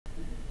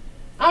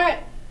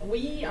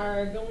We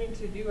are going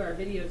to do our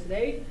video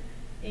today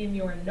in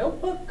your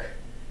notebook.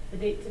 The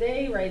date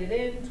today, write it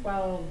in,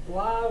 12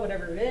 blah,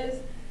 whatever it is.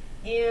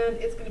 And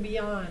it's going to be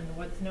on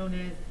what's known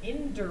as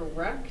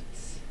indirect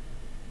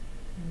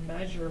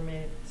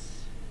measurement.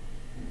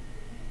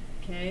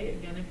 Okay,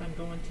 again, if I'm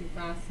going too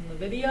fast in the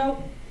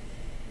video,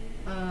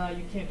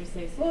 you can't just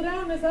say, slow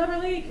down, Miss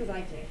Everly, because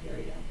I can't hear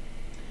you.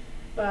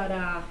 But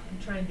I'm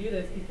trying to do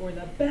this before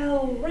the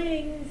bell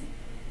rings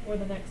for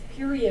the next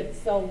period.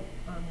 So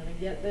I'm going to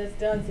get this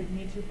done, so you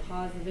need to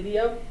pause the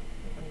video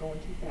if I'm going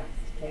too fast,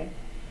 okay?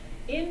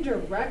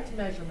 Indirect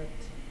measurement.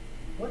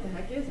 What the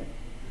heck is it?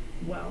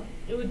 Well,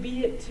 it would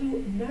be to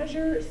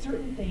measure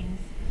certain things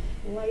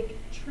like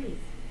trees,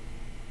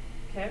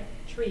 okay?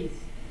 Trees,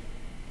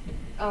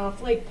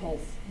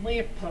 flagpoles,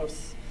 lamp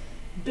posts,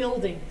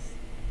 buildings,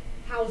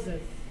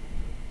 houses,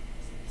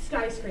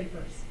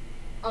 skyscrapers,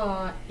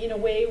 in a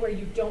way where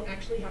you don't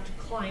actually have to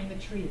climb the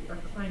tree or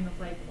climb the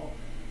flagpole,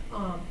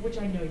 which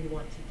I know you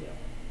want to do.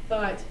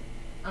 But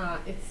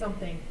it's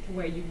something to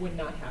where you would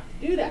not have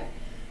to do that.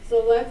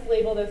 So let's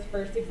label this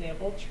first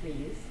example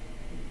trees.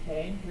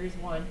 Okay, here's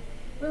one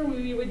where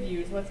we would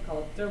use what's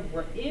called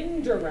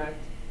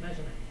indirect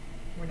measurement.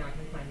 We're not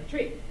going to climb the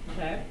tree.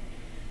 Okay,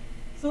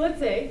 so let's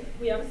say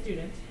we have a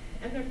student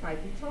and they're 5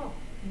 feet tall.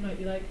 You might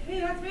be like,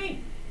 hey, that's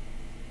me.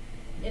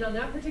 And on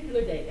that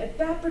particular day, at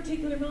that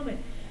particular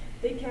moment,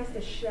 they cast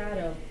a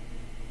shadow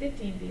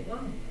 15 feet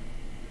long.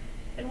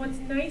 And what's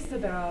nice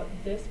about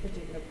this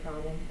particular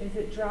problem is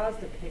it draws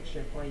the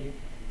picture for you.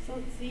 So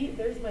let's see,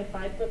 there's my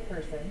 5-foot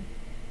person,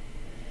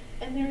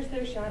 and there's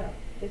their shadow,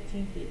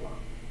 15 feet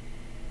long.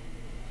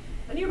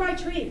 A nearby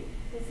tree,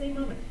 the same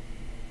moment,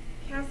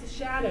 cast a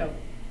shadow.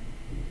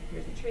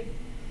 Here's the tree.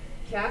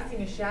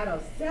 Casting a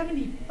shadow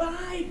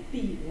 75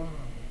 feet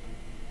long.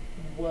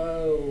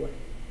 Whoa.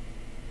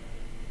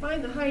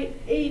 Find the height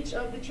h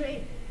of the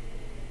tree.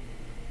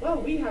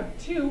 Well, we have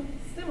two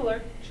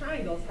similar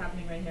triangles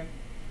happening right here.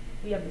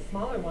 We have the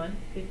smaller one,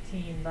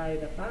 15 by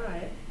the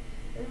 5,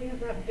 and we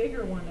have that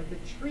bigger one of the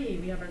tree.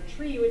 We have our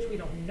tree, which we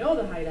don't know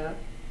the height of,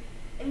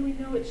 and we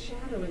know its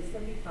shadow is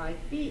 75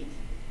 feet.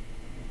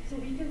 So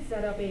we can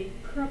set up a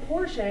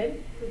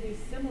proportion, because these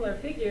similar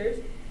figures,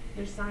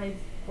 their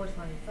sides,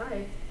 corresponding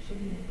sides, should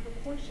be in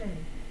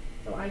proportion.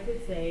 So I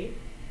could say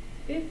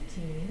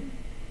 15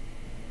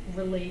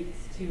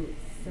 relates to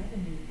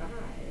 75,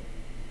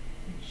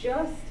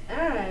 just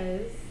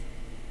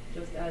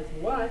as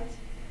what?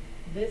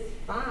 This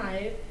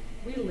 5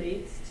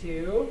 relates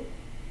to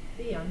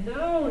the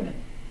unknown,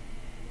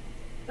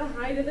 the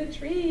height of the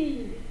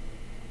tree.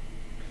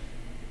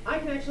 I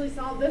can actually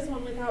solve this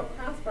one without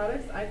cross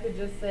products. I could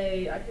just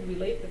say, I could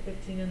relate the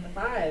 15 and the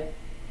 5.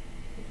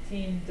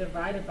 15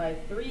 divided by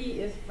 3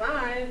 is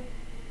 5.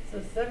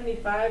 So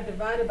 75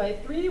 divided by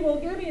 3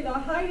 will give me the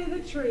height of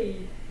the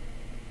tree.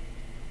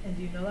 And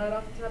do you know that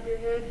off the top of your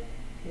head?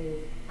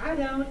 Because I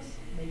don't.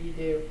 Maybe you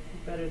do.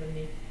 You're better than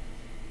me.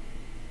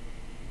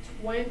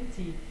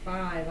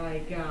 25 I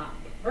got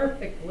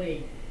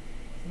perfectly.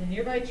 So the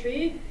nearby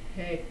tree,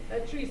 hey,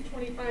 that tree's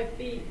 25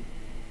 feet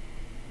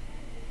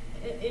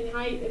in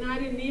height, and I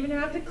didn't even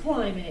have to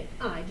climb it.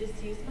 I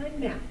just used my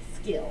math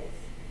skills.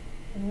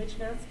 And which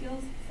math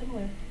skills?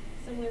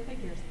 Similar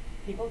figures.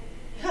 People,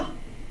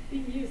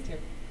 being used here.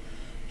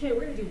 Okay,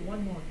 we're gonna do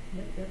one more.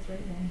 Yep, that's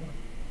right, one more.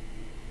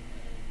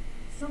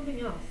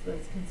 Something else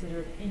that's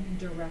considered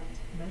indirect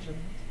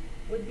measurement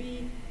would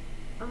be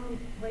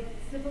like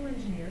civil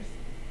engineers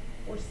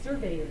or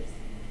surveyors,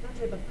 that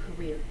type of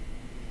career,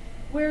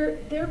 where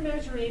they're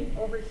measuring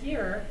over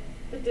here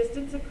the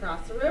distance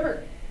across a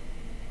river.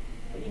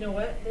 But you know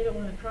what? They don't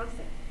want to cross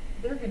it.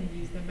 They're going to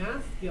use their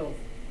math skills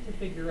to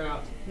figure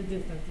out the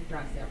distance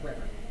across that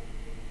river.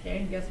 Okay,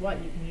 and guess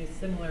what? You can use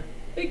similar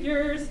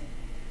figures.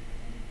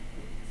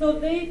 So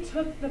they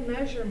took the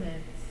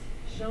measurements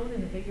shown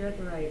in the figure at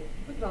the right.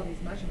 Look at all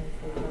these measurements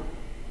they took.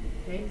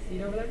 Okay, see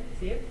it over there?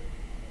 See it?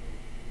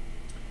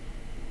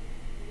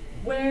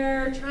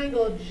 Where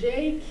triangle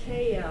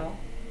JKL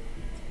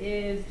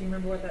is, do you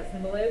remember what that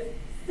symbol is?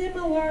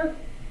 Similar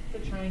to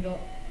triangle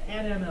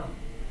NML.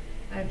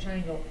 I have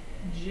triangle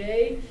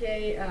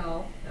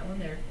JKL, that one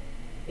there,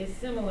 is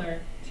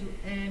similar to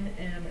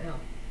NML.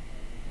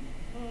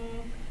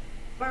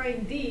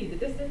 Find D, the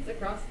distance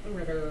across the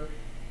river.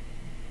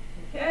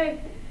 Okay,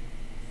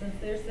 since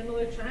they're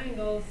similar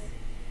triangles,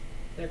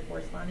 their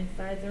corresponding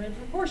sides are in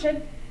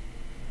proportion.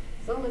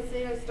 So let's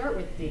say I start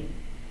with D.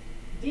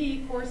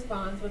 D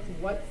corresponds with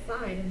what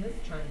side in this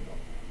triangle?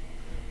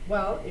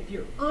 Well, if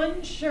you're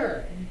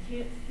unsure and you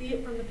can't see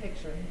it from the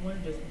picture, and you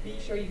want to just be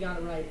sure you got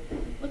it right,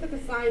 look at the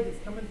side it's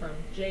coming from,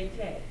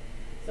 JK.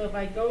 So if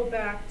I go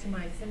back to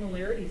my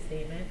similarity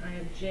statement, I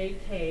have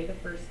JK, the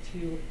first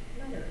 2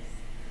 letters.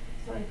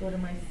 So I go to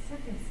my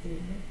second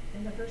statement,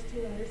 and the first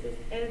 2 letters is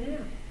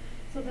NM.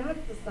 So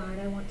that's the side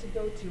I want to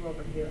go to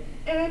over here,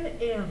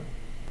 NM.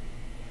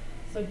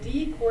 So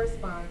D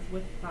corresponds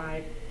with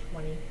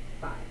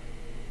 525.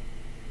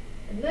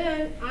 And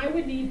then I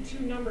would need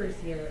 2 numbers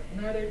here.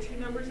 And are there 2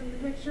 numbers in the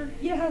picture?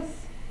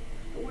 Yes.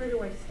 But where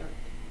do I start?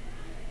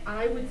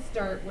 I would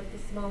start with the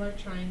smaller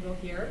triangle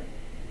here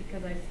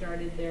because I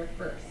started there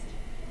first.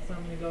 So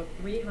I'm going to go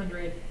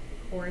 300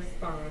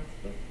 corresponds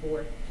with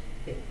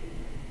 450.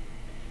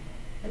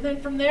 And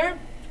then from there,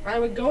 I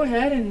would go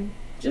ahead and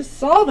just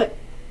solve it.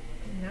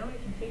 And now I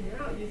can figure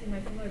out, using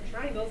my similar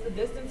triangles, the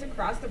distance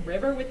across the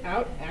river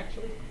without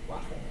actually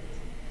crossing it,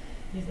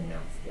 using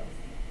math skills.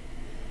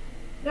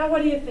 Now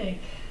what do you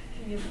think?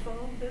 Can you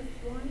solve this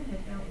one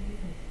without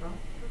using cross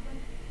cover?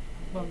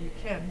 Well, you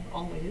can,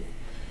 always.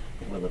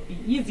 Will it be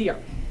easier?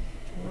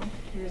 Well,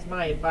 here's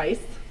my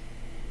advice.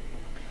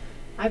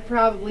 I'd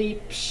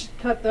probably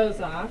cut those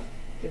off,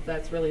 because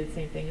that's really the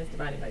same thing as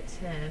dividing by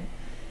 10. And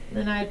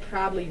then I'd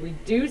probably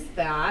reduce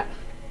that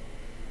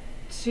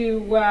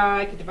to,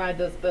 I could divide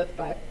those both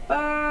by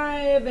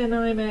 5, and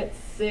I'm at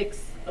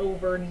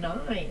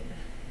 6/9,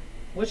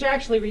 which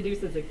actually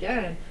reduces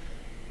again.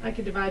 I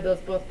could divide those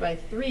both by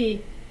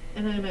 3,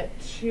 and I'm at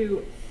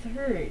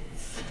 2/3.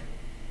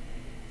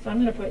 So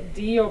I'm going to put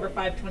d over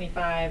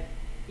 525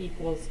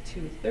 equals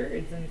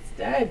 2/3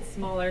 instead.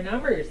 Smaller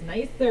numbers,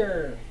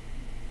 nicer.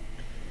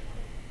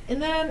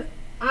 And then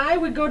I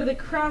would go to the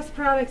cross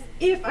products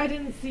if I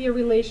didn't see a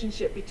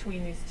relationship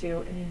between these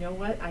two. And you know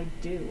what? I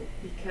do,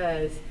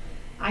 because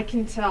I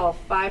can tell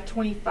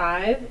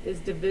 525 is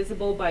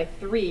divisible by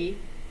 3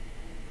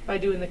 by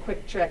doing the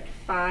quick trick.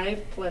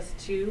 5 plus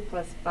 2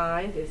 plus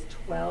 5 is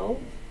 12,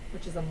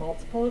 which is a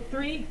multiple of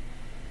 3.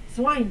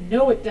 So I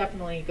know it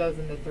definitely goes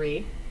into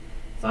 3.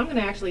 So I'm going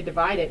to actually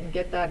divide it and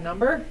get that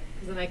number,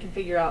 because then I can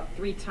figure out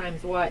 3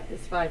 times what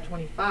is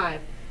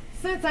 525.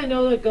 Since I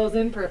know that it goes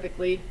in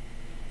perfectly,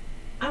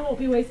 I won't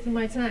be wasting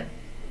my time.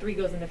 3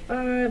 goes into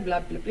 5, blah,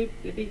 blah, blah,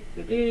 blah, blah,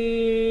 blah,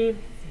 blah. 6,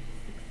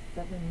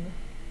 7,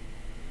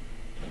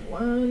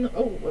 1.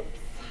 Oh, whoops.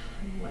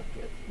 I'm left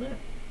with,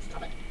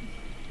 stop it.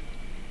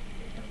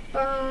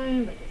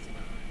 5, that goes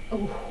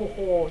 5.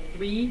 Oh,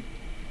 3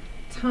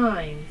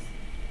 times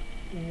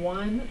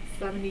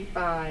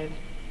 175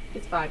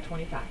 is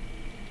 525.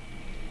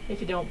 If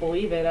you don't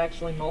believe it,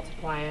 actually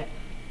multiply it.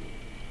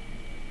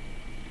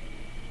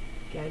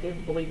 Okay, I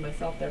didn't believe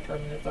myself there for a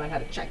minute, so I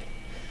had to check it.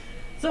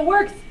 So it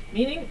works,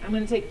 meaning I'm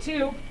going to take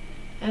 2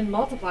 and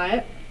multiply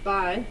it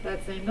by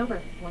that same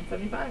number,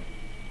 175.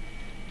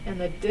 And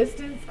the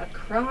distance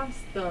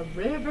across the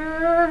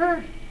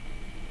river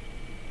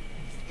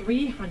is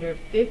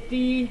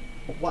 350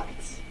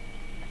 what?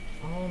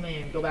 Oh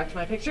man, go back to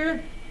my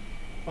picture.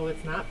 Oh,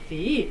 it's not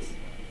feet, it's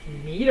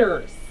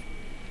meters.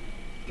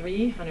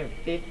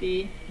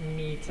 350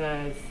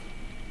 meters.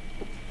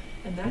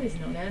 And that is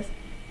known as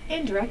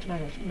indirect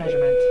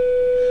measurement.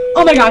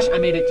 Oh my gosh, I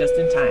made it just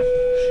in time.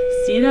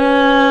 See you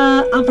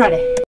on Friday.